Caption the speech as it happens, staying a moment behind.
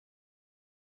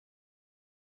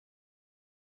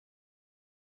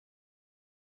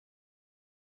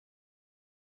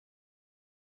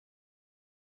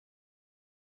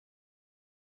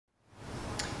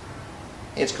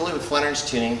Hey, it's Cooley with Flatirons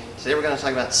Tuning. Today we're going to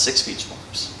talk about 6-speed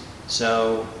swaps.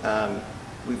 So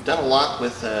we've done a lot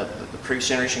with the previous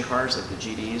generation cars like the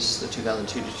GDs, the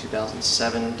 2002 to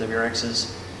 2007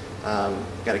 WRXs.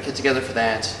 Got a kit together for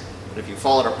that. But if you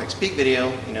followed our Pikes Peak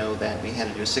video, you know that we had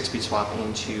to do a 6-speed swap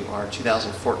into our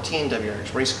 2014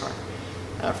 WRX race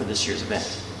car for this year's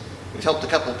event. We've helped a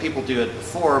couple of people do it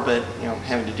before, but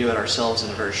having to do it ourselves in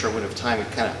a very short window of time,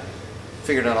 we've kind of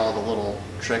figured out all the little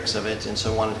tricks of it, and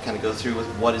so wanted to kind of go through with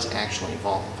what is actually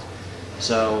involved.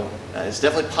 So it's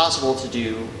definitely possible to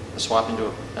do a swap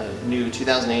into a new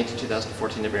 2008 to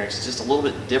 2014 WRX. It's just a little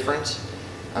bit different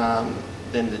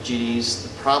than the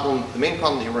GDs. The main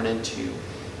problem that you run into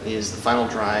is the final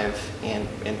drive and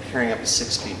pairing up a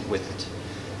 6-speed with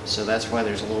it. So that's why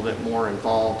there's a little bit more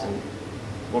involved, and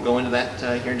we'll go into that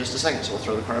here in just a second. So we'll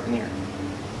throw the car up in the air.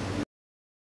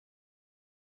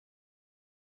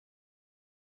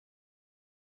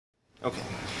 Okay,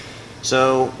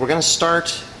 so we're going to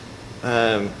start,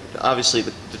 obviously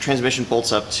the transmission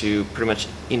bolts up to pretty much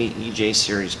any EJ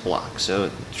series block. So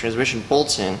the transmission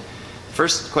bolts in.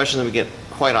 First question that we get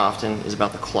quite often is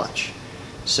about the clutch.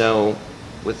 So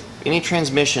with any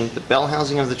transmission, the bell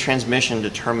housing of the transmission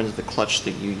determines the clutch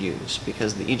that you use,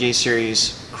 because the EJ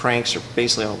series cranks are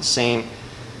basically all the same.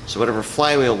 So whatever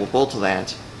flywheel will bolt to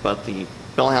that, but the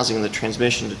bell housing of the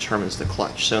transmission determines the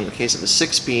clutch. So in the case of a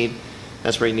 6-speed,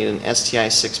 that's where you need an STI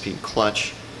 6-speed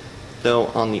clutch. Though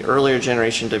on the earlier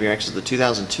generation WRXs, the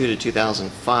 2002 to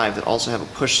 2005, that also have a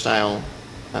pull style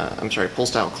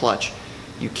clutch,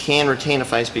 you can retain a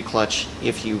 5-speed clutch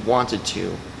if you wanted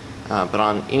to. But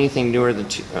on anything newer than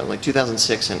like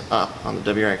 2006 and up on the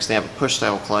WRX, they have a push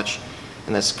style clutch,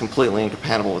 and that's completely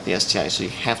incompatible with the STI, so you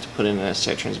have to put in an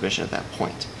STI transmission at that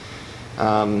point.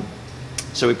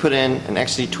 So we put in an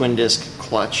XD twin disc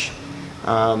clutch.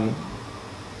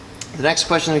 The next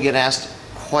question we get asked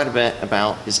quite a bit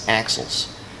about is axles.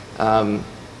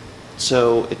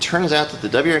 So it turns out that the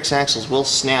WRX axles will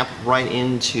snap right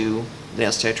into the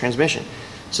STI transmission.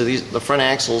 So the front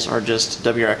axles are just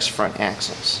WRX front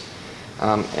axles.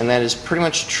 And that is pretty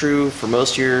much true for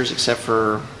most years except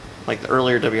for like the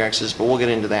earlier WRXs, but we'll get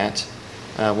into that.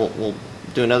 We'll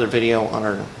do another video on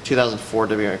our 2004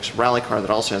 WRX rally car that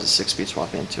also has a 6-speed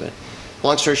swap into it.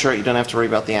 Long story short, you don't have to worry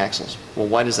about the axles. Well,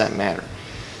 why does that matter?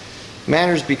 It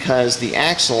matters because the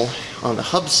axle on the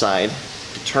hub side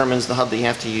determines the hub that you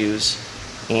have to use,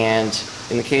 and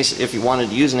in the case if you wanted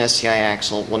to use an STI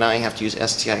axle, well, now you have to use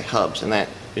STI hubs, and that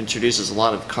introduces a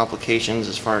lot of complications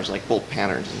as far as like bolt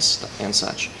patterns and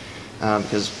such,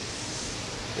 because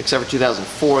except for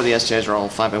 2004, the STIs are all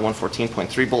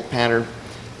 5x114.3 bolt pattern,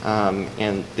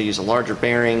 and they use a larger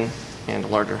bearing and a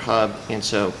larger hub, and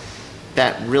so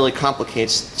that really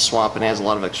complicates the swap and adds a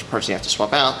lot of extra parts you have to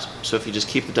swap out. So if you just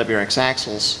keep the WRX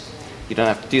axles, you don't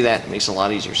have to do that. It makes it a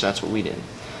lot easier, so that's what we did.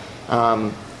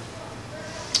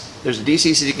 There's a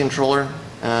DCCD controller.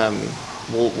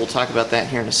 We'll talk about that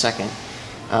here in a second.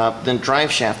 Then drive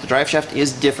shaft. The drive shaft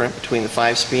is different between the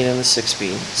 5-speed and the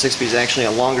 6-speed. 6-speed is actually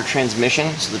a longer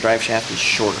transmission, so the drive shaft is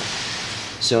shorter.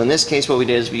 So in this case, what we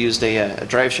did is we used a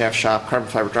drive shaft shop, carbon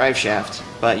fiber drive shaft,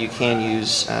 but you can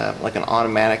use like an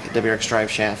automatic WRX drive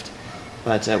shaft.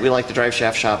 But we like the drive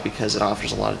shaft shop because it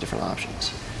offers a lot of different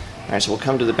options. All right, so we'll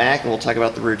come to the back and we'll talk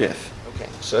about the rear diff. Okay,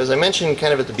 so as I mentioned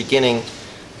kind of at the beginning,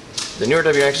 the newer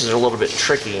WRXs are a little bit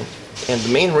tricky, and the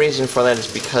main reason for that is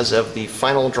because of the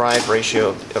final drive ratio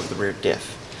of the rear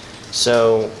diff.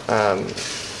 So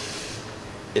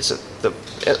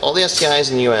all the STIs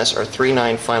in the US are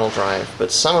 3.9 final drive,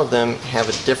 but some of them have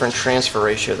a different transfer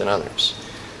ratio than others.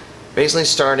 Basically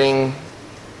starting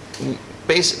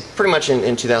pretty much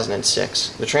in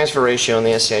 2006, the transfer ratio in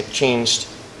the STI changed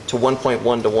to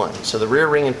 1.1 to 1. So the rear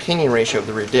ring and pinion ratio of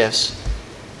the rear diffs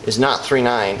is not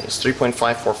 3.9, it's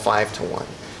 3.545 to 1.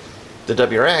 The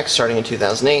WRX starting in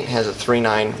 2008 has a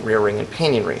 3.9 rear ring and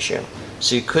pinion ratio.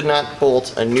 So you could not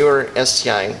bolt a newer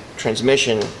STI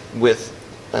transmission with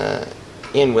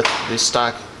the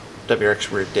stock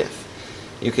WRX rear diff.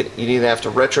 You'd either have to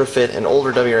retrofit an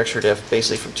older WRX rear diff,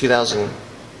 basically from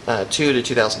 2002 to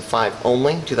 2005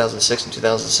 only. 2006 and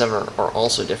 2007 are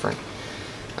also different.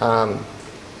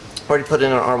 Or you put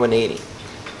in an R180.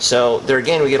 So there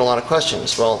again we get a lot of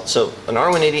questions. Well, so an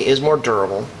R180 is more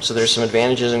durable, so there's some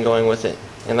advantages in going with it,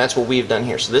 and that's what we've done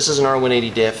here. So this is an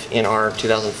R180 diff in our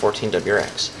 2014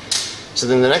 WRX. So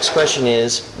then the next question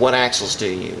is, what axles do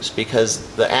you use?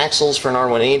 Because the axles for an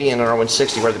R180 and an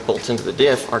R160 where they bolt into the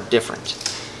diff are different.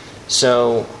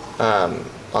 So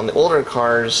on the older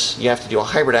cars, you have to do a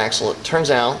hybrid axle. It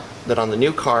turns out that on the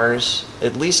new cars,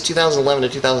 at least 2011 to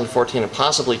 2014 and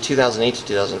possibly 2008 to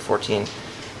 2014,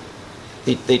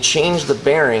 They changed the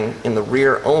bearing in the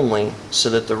rear only so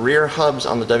that the rear hubs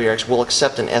on the WRX will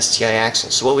accept an STI axle.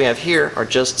 So what we have here are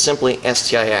just simply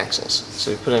STI axles.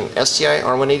 So we put an STI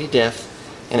R180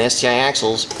 diff and STI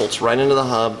axles, bolts right into the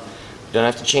hub. You don't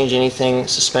have to change anything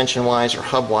suspension-wise or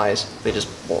hub-wise. They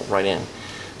just bolt right in.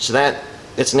 So that,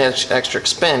 it's an extra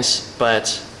expense,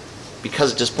 but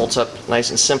because it just bolts up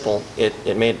nice and simple,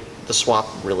 it made the swap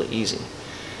really easy.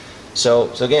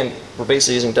 So again, we're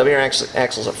basically using WRX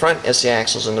axles up front, STI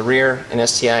axles in the rear, and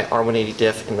STI R180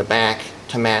 diff in the back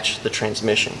to match the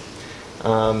transmission.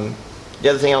 The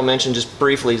other thing I'll mention just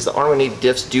briefly is the R180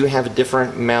 diffs do have a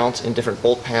different mount and different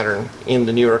bolt pattern in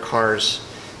the newer cars,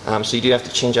 so you do have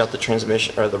to change out the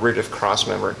transmission or the rear diff cross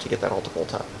member to get that all to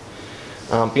bolt up.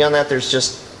 Beyond that, there's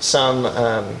just some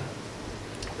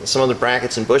other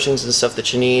brackets and bushings and stuff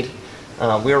that you need.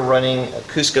 We are running a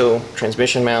Cusco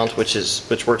transmission mount, which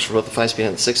works for both the 5-speed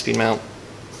and the 6-speed mount.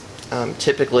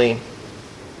 Typically,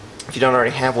 if you don't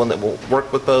already have one that will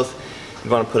work with both, you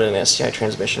want to put in an STI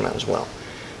transmission mount as well.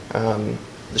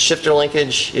 The shifter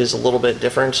linkage is a little bit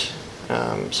different,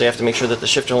 so you have to make sure that the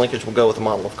shifter linkage will go with the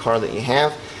model of car that you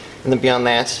have. And then beyond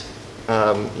that,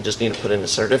 you just need to put in a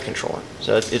center diff controller.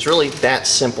 So it's really that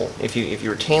simple. If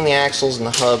you retain the axles and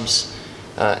the hubs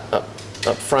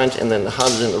up front and then the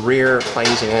hubs in the rear by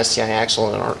using an STI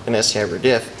axle and an STI rear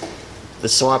diff, the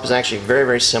swap is actually very,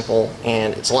 very simple,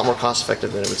 and it's a lot more cost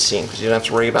effective than it would seem because you don't have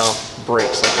to worry about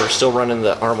brakes. Like we're still running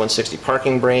the R160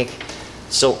 parking brake,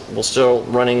 we're still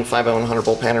running 5x100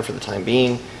 bolt pattern for the time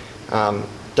being.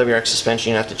 WRX suspension,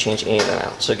 you don't have to change any of that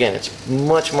out. So again, it's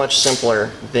much, much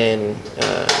simpler than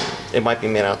it might be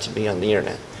made out to be on the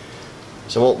internet.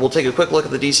 So we'll take a quick look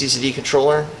at the DCCD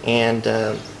controller, and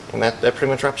that pretty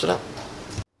much wraps it up.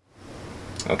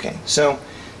 Okay, so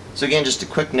again, just a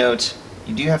quick note,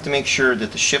 you do have to make sure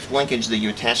that the shift linkage that you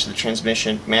attach to the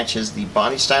transmission matches the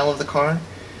body style of the car,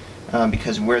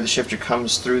 because where the shifter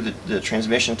comes through the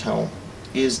transmission tunnel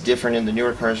is different in the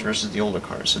newer cars versus the older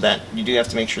cars. So that you do have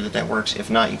to make sure that works. If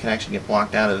not, you can actually get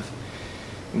blocked out of,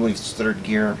 I believe it's third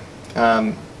gear.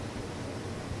 But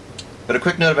a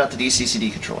quick note about the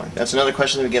DCCD controller. That's another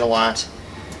question that we get a lot.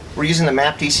 We're using the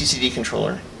MAP DCCD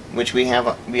controller, which we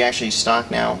actually stock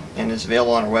now and is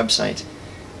available on our website.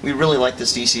 We really like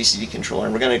this DCCD controller,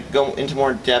 and we're going to go into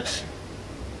more depth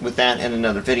with that in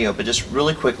another video, but just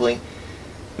really quickly,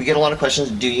 we get a lot of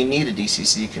questions, do you need a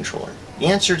DCCD controller? The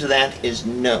answer to that is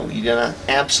no, you do not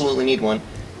absolutely need one.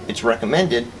 It's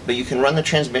recommended, but you can run the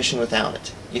transmission without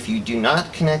it. If you do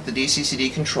not connect the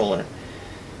DCCD controller,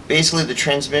 basically the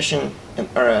transmission,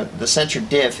 or the center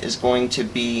diff is going to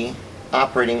be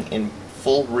operating in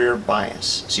full rear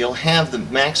bias. So you'll have the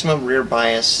maximum rear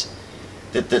bias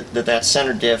that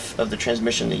center diff of the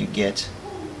transmission that you get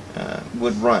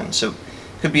would run. So it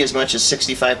could be as much as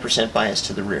 65% bias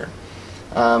to the rear.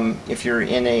 If you're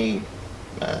in a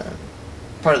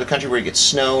part of the country where you get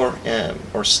snow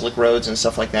or slick roads and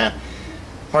stuff like that,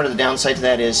 part of the downside to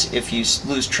that is if you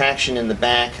lose traction in the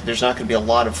back, there's not going to be a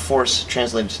lot of force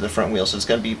translated to the front wheel, so it's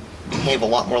going to behave a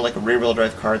lot more like a rear-wheel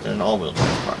drive car than an all-wheel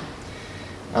drive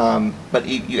car. But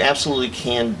you absolutely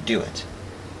can do it.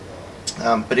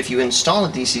 But if you install a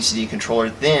DCCD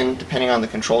controller, then depending on the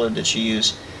controller that you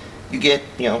use, you get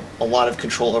a lot of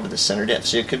control over the center diff.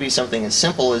 So it could be something as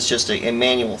simple as just a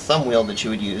manual thumb wheel that you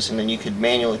would use, and then you could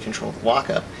manually control the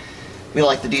walk-up. We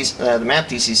like the MAP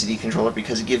DCCD controller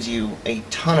because it gives you a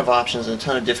ton of options and a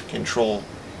ton of different control.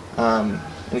 And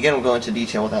again, we'll go into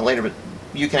detail with that later, but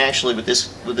you can actually, with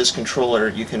this controller,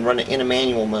 you can run it in a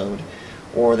manual mode,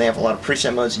 or they have a lot of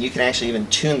preset modes, and you can actually even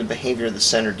tune the behavior of the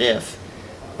center diff,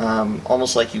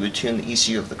 almost like you would tune the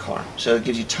ECU of the car. So it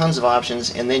gives you tons of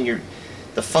options, and then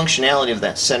the functionality of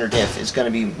that center diff is going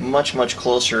to be much, much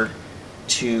closer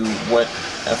to what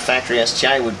a factory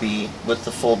STI would be with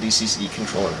the full DCCD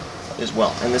controller as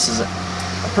well. And this is a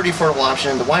pretty affordable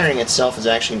option. The wiring itself is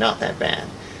actually not that bad.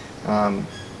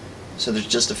 So there's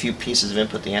just a few pieces of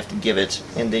input that you have to give it,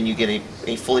 and then you get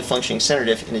a fully functioning center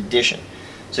diff in addition.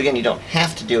 So again, you don't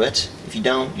have to do it. If you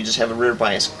don't, you just have a rear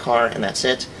bias car and that's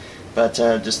it. But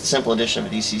just the simple addition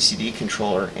of a DCCD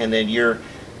controller, and then you're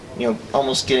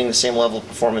almost getting the same level of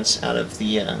performance out of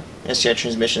the STI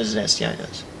transmission as an STI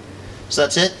does. So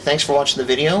that's it. Thanks for watching the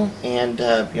video, and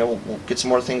we'll get some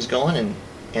more things going,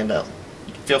 and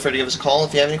feel free to give us a call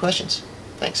if you have any questions.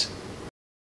 Thanks.